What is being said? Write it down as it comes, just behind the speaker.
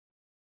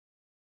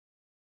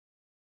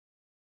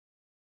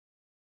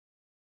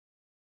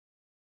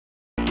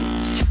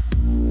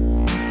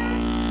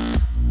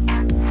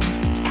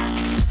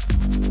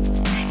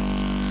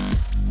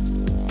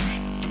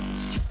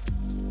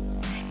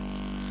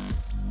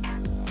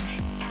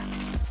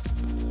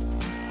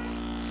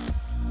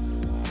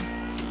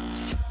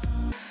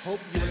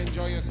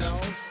enjoy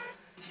yourselves.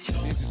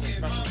 This is a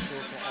special show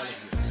for all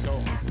of you.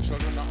 So, the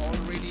children are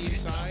already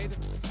inside.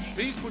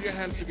 Please put your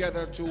hands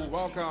together to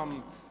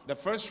welcome the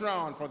first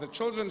round for the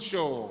children's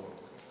show,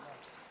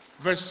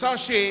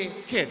 Versace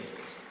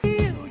Kids.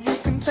 You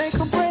can take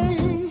a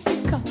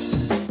break.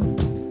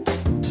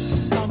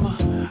 I'm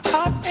a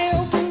hot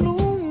air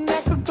balloon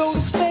that could go to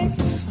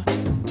space.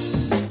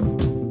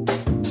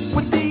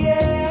 With the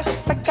air,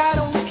 like I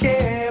don't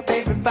care,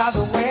 baby, by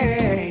the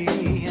way.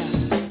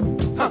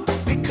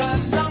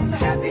 Because I'm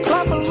happy.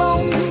 Clap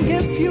along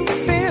if you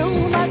feel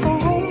like a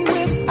room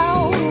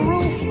without a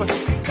roof.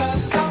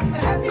 Because I'm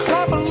happy.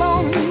 Clap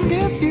along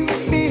if you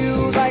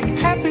feel like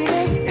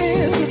happiness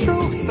is the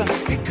truth.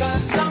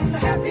 Because I'm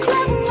happy.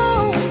 Clap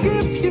along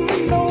if you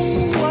know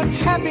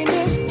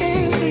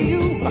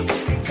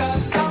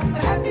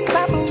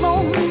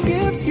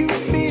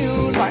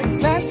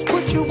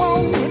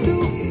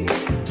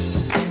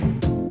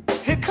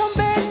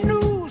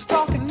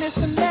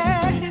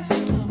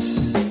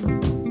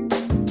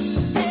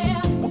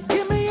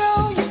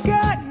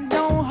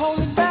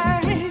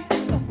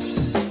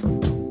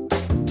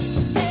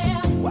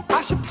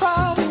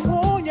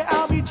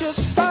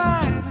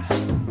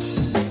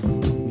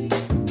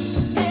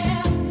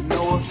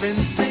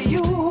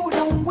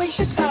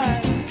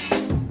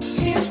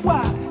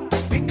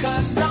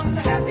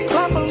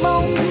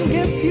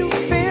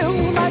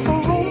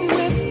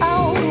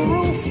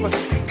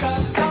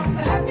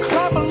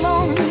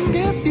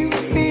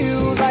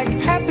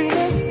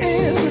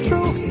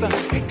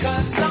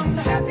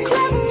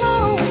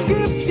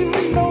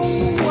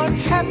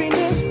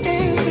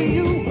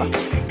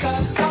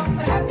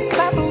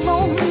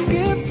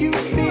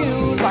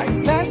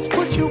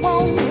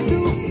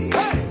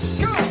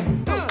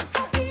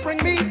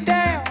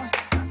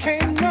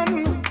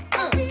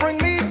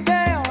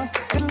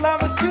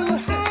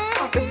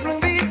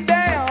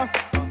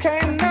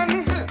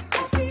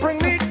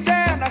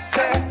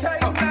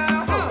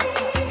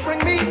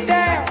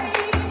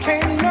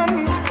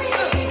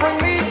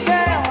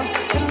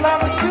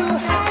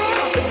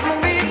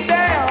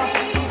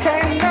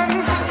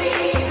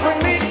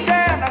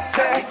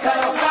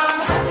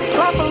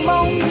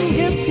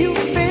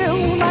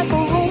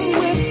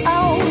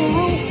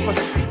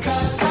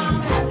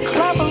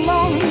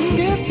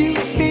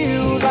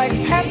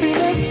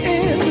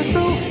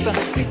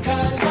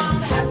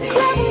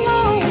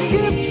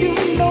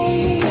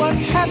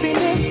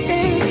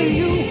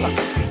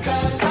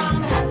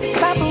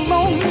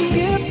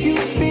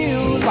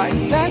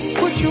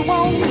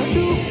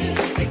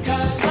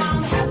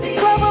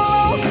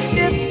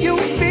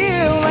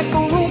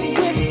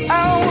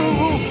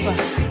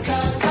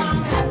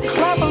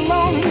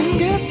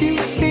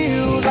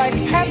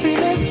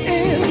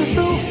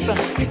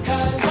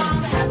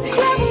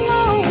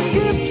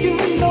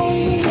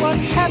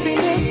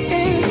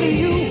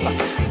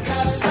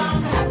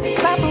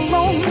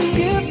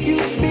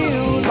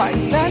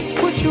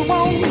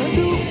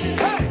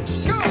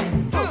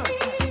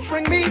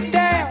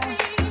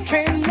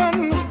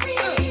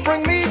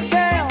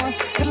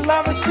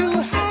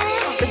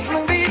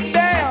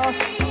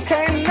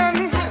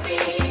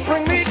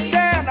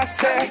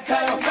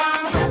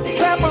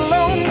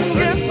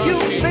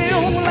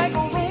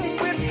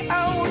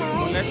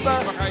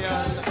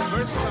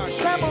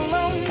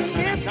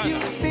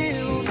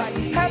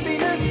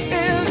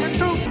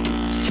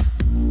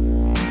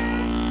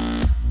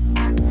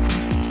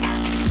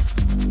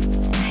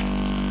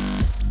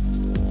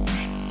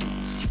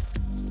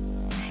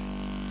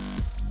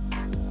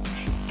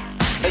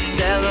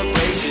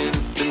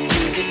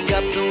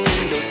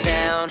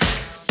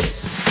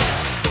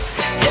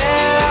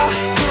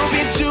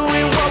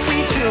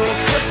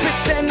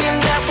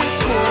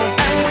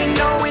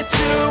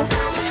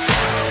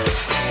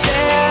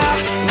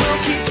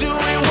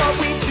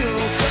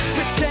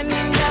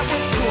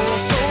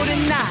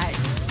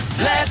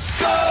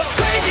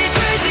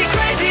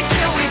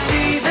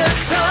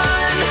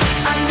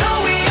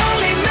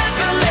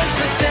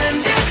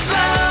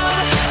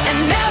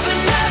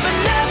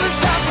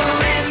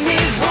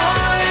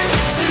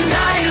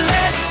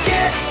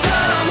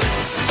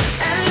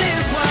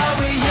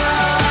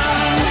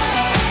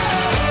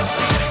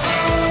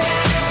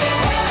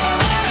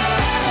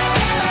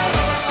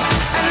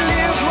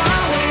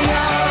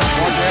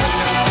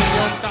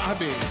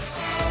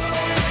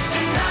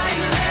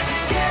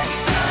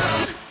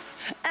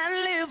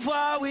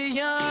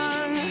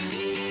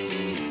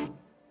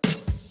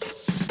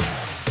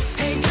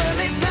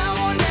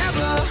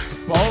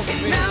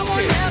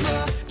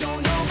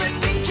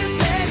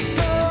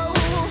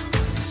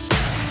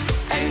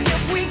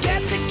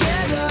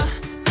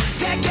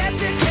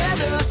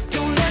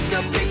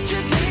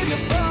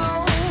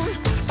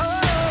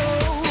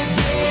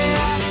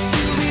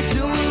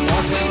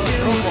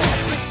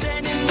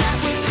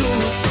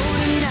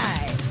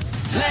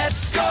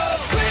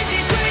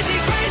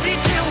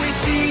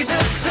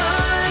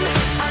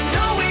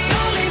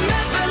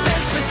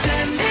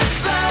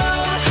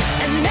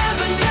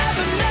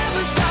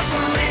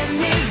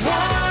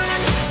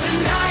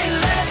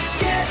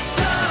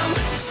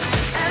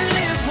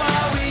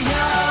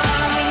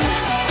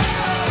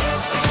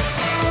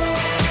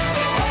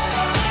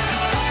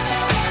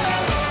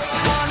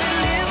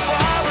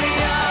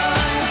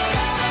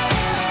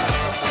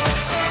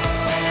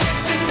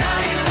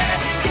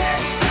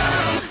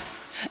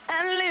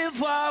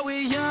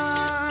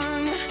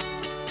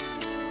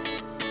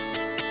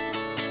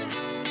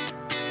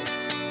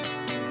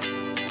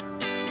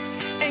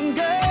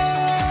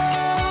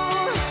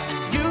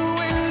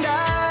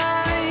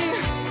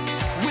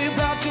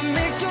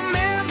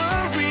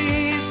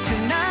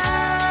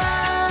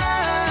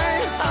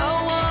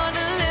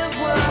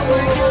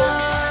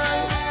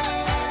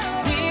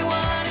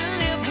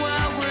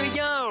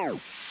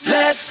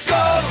let's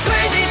go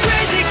crazy,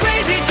 crazy,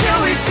 crazy till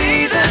we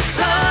see the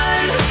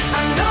sun.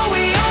 I know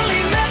we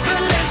only met,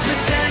 but let's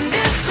pretend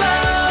it's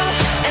love.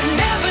 And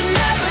never,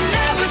 never,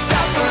 never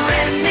stop for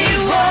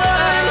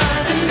anyone.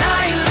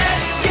 Tonight,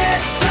 let's get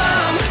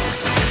some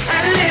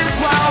and live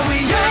while we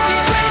young.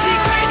 Crazy, crazy,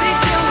 crazy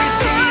till we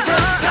see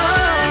the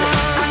sun.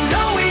 I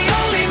know we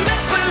only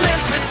met, but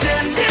let's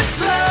pretend it's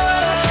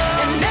love.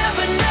 And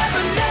never,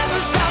 never, never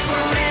stop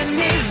for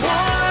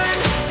anyone.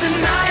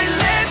 Tonight,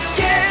 let's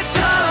get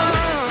some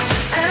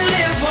and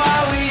live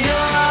while we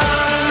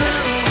young.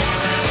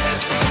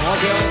 More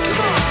girls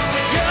today.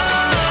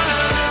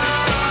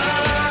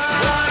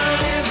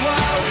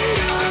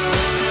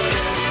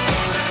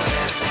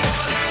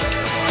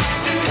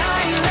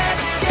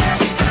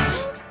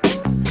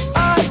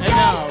 And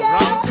now,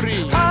 round 3.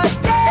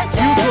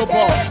 Hugo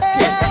Boss,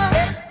 Kid.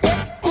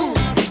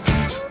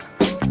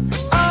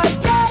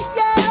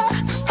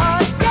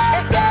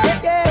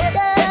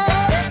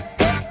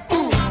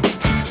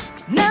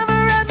 Never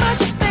had much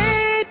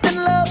faith in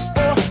love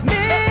or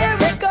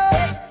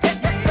miracles.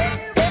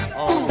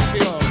 Oh,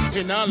 still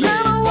finale.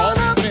 Never Paul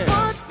wanna Smith.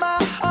 put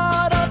my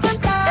heart up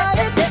and hide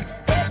it.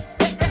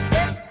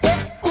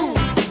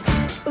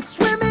 But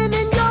swimming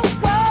in your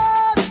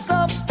world is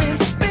something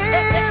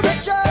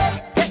spiritual.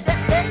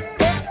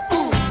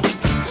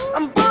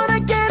 I'm gonna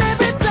get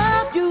every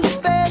time you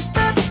spend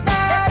the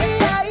night.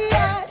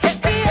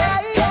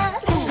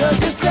 'Cause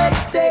your sex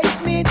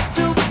takes me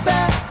to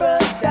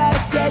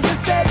paradise. Yeah, your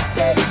sex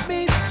takes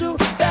me to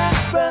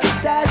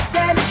paradise,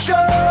 and it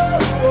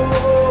shows.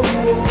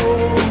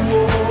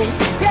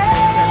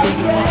 Yeah,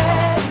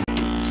 yeah.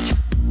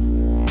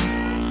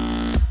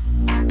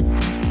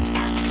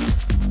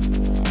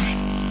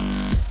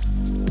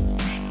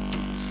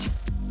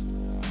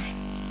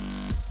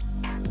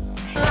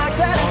 Like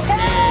that,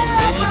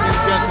 Ladies and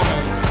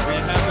gentlemen, we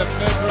have the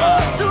third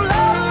round. to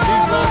love.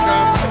 Please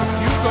welcome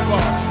Hugo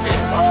Boss, Kid.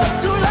 Oh,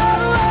 to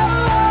love.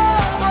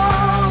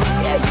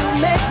 Yeah, you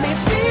make me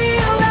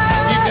feel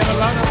like Give them a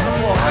lot of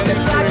support and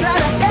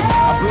inspiration.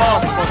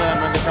 Applause for them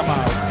when they come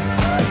out.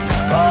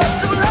 oh,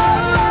 to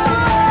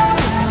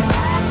love.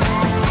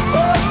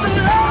 Oh, to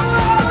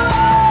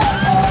love.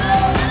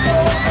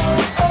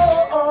 Oh,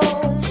 oh, oh.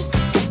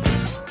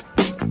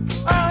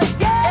 Oh,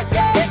 yeah,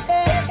 yeah,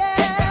 yeah,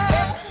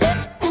 yeah.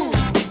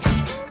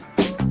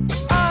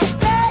 Oh,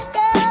 yeah,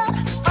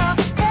 yeah. Oh,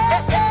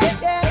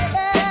 yeah, yeah,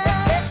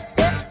 yeah.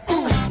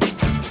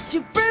 You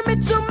bring me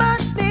to my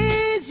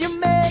knees, you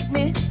make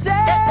me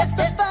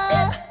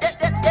testify.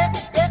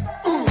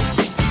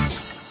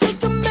 You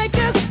can make a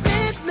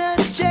sinner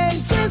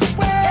change his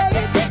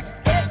ways.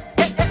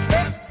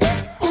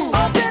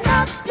 Open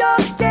up your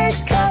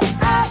gates, 'cause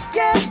I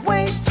can't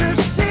wait to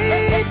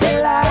see the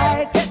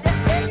light.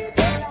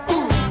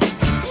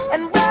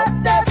 And where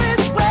there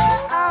is where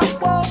I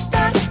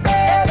wanna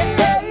stay.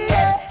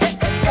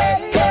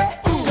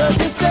 'Cause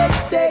your sex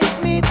takes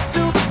me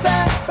to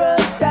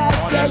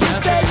paradise. Yeah, your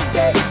sex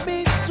takes me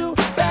to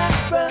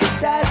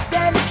paradise,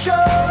 and it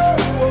shows.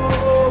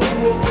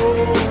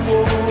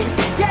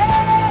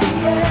 Yeah,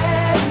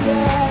 yeah,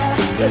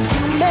 yeah. 'Cause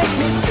you make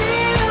me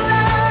feel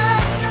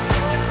like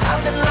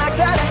I've been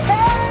locked out of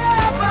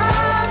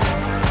heaven.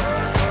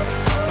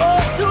 Oh,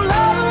 to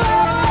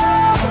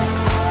love.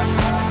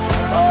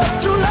 Oh,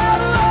 to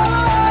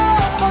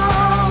love.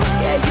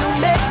 Yeah, you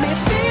make me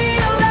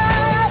feel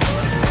like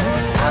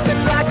I've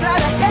been locked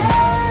out of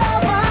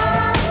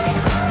heaven.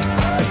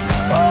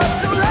 Oh,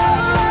 to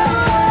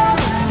love.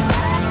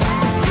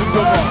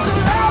 Hugo Oh, Boss. to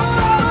love.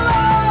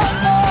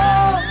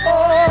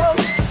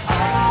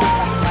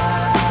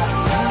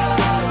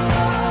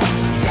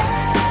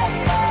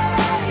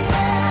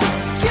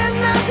 Can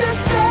I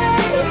just stay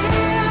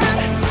here?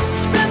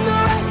 Spend the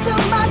rest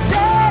of my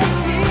days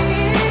here.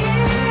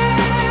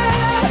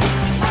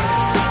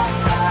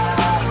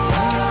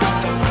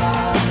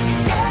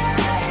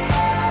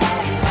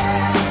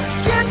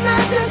 Can I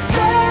just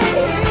stay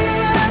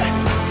here?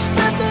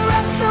 Spend the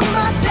rest of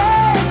my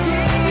days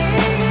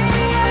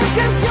here.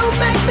 'Cause you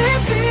make me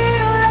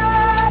feel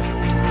like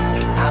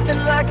I've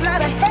been locked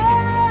out of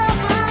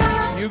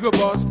heaven. Hugo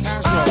Boss,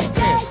 Casual,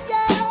 Kid.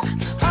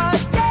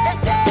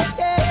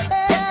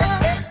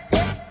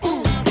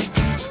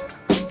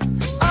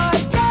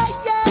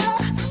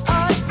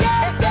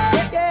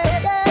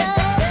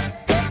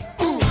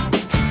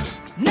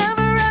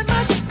 Never had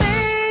much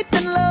faith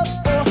in love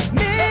or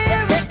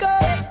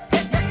miracles.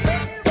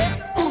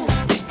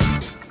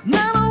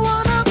 Never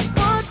wanna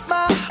put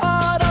my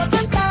heart up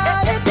and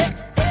hide it.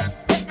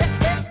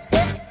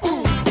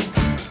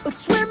 But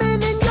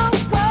swimming in your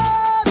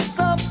world is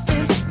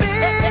something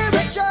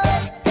spiritual.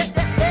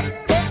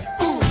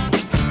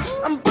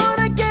 I'm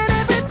gonna get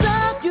every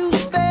time you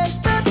spend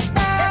the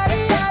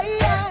night.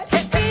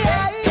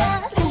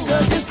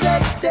 'Cause your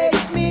sex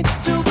takes me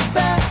to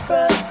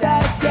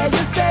paradise. Yeah,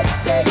 your sex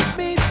takes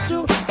me to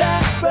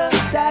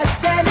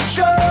paradise, and it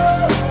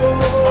shows.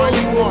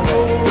 Smiling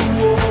Warner.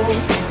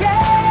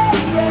 Yeah,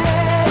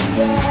 yeah,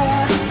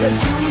 yeah. 'Cause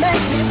you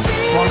make me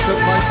feel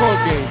Sponsored by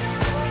Colgate.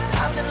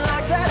 I've been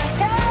locked out of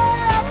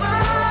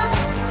heaven.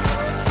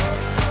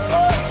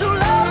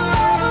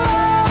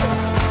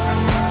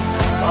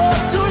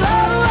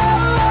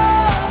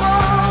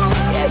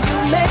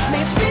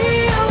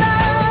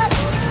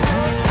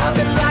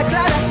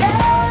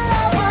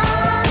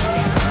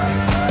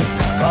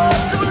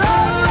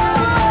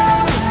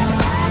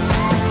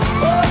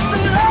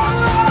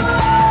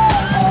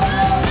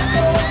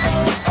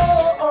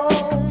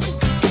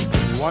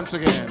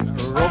 Once again,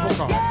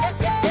 Robocop.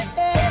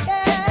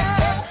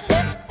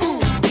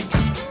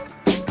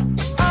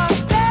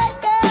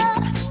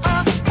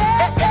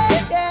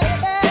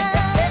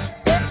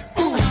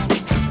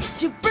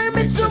 You bring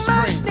me to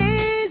my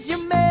knees,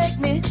 you make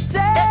me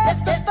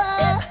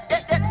testify.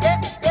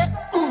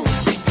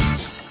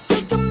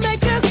 You can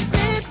make a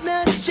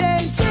sinner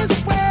change his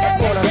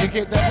ways. Ora, si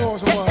get that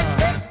voice one.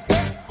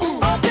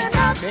 Open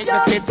up Make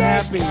your the kids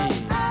gates, happy.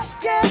 I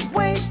can't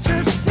wait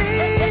to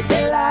see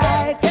the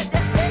light.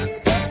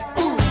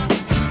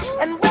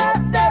 And where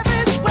there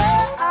is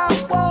where I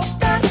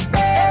wanna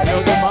stay.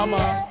 Yo, the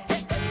mama.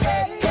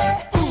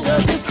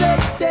 Cause your sex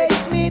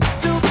takes me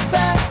to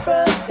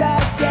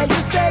paradise. Yeah,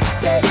 your sex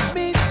takes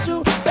me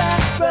to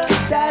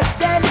paradise.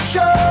 And it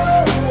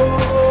shows.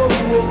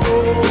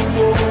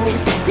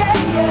 Yeah,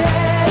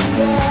 yeah,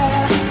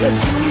 yeah. Cause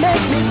you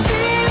make me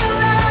feel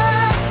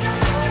like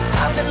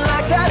I've been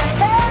locked out of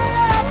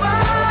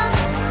heaven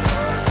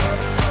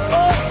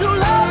for too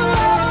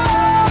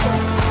long.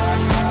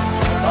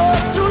 For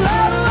too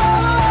long.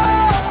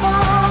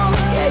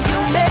 Yeah, you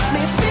make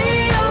me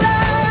feel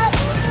like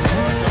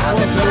I've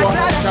been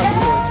locked out of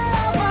heaven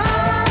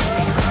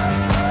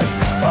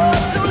for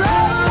too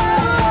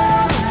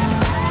long.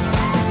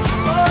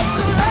 For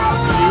too long.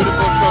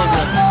 Beautiful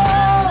children.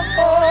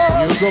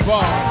 Hugo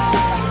Boss.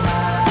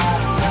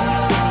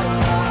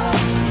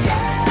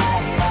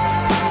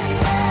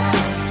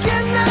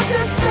 Can I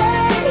just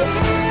stay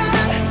here?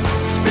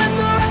 Spend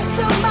the rest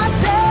of my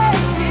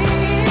days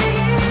here.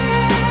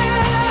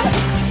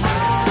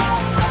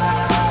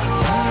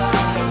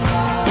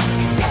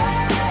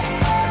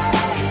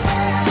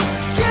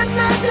 Can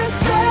I just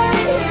stay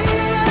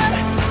here?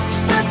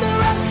 Spend the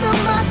rest of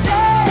my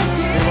days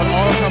here. They will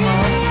all come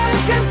out.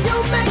 'Cause you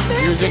make me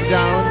Music feel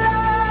down. like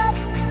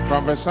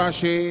From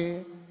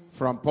Versace,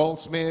 from Paul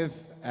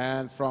Smith,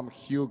 and from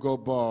Hugo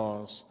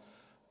Boss.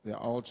 They're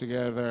all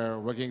together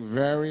working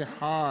very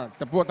hard.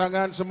 Tepuk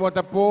tangan semua,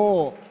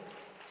 tepuk.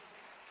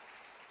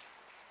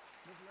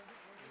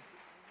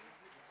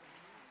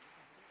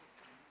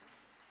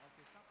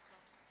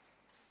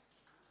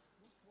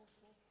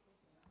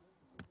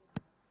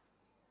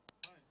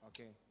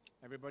 Okay,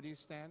 everybody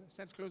stand.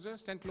 Stand closer,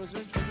 stand closer,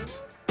 children.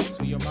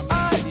 So your mommy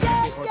and daddy can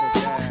take photos.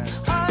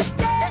 Yes.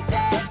 Very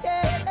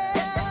good.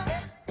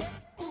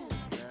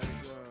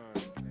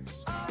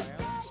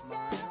 Smile,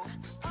 smile.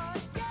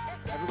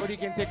 Everybody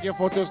can take your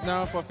photos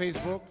now for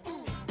Facebook,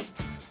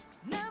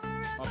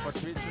 or for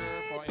Twitter,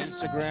 for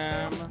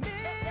Instagram,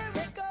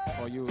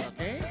 for you,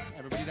 okay?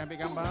 Everybody dah ambil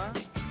gambar?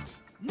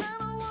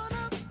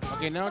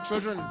 Okay, now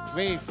children,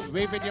 wave.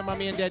 Wave at your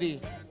mommy and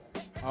daddy.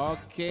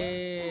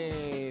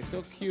 Okay,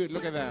 so cute.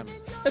 Look at them.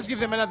 Let's give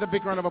them another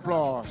big round of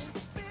applause.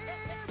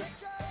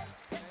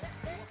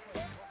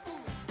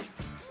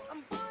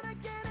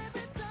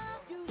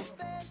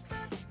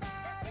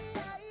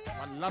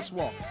 One last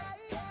walk.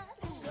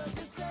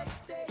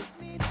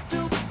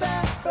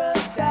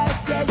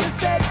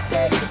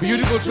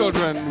 Beautiful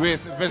children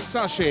with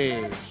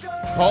Versace,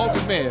 Paul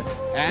Smith,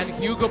 and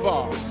Hugo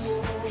Boss.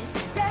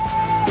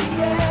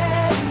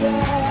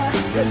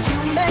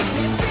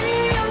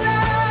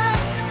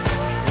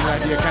 Inilah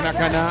dia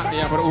kanak-kanak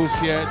yang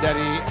berusia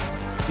dari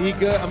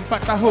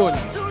 3-4 tahun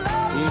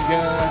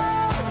hingga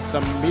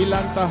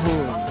 9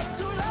 tahun.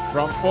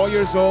 From 4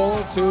 years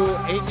old to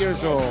 8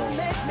 years old.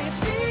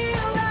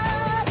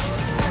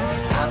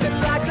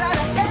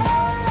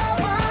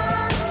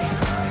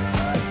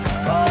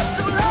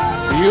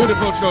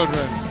 Beautiful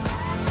children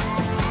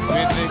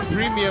with the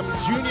premium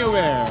junior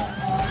wear.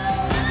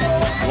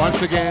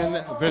 Once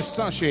again,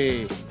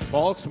 Versace,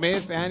 Paul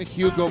Smith, and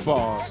Hugo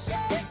Boss.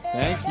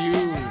 Thank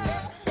you.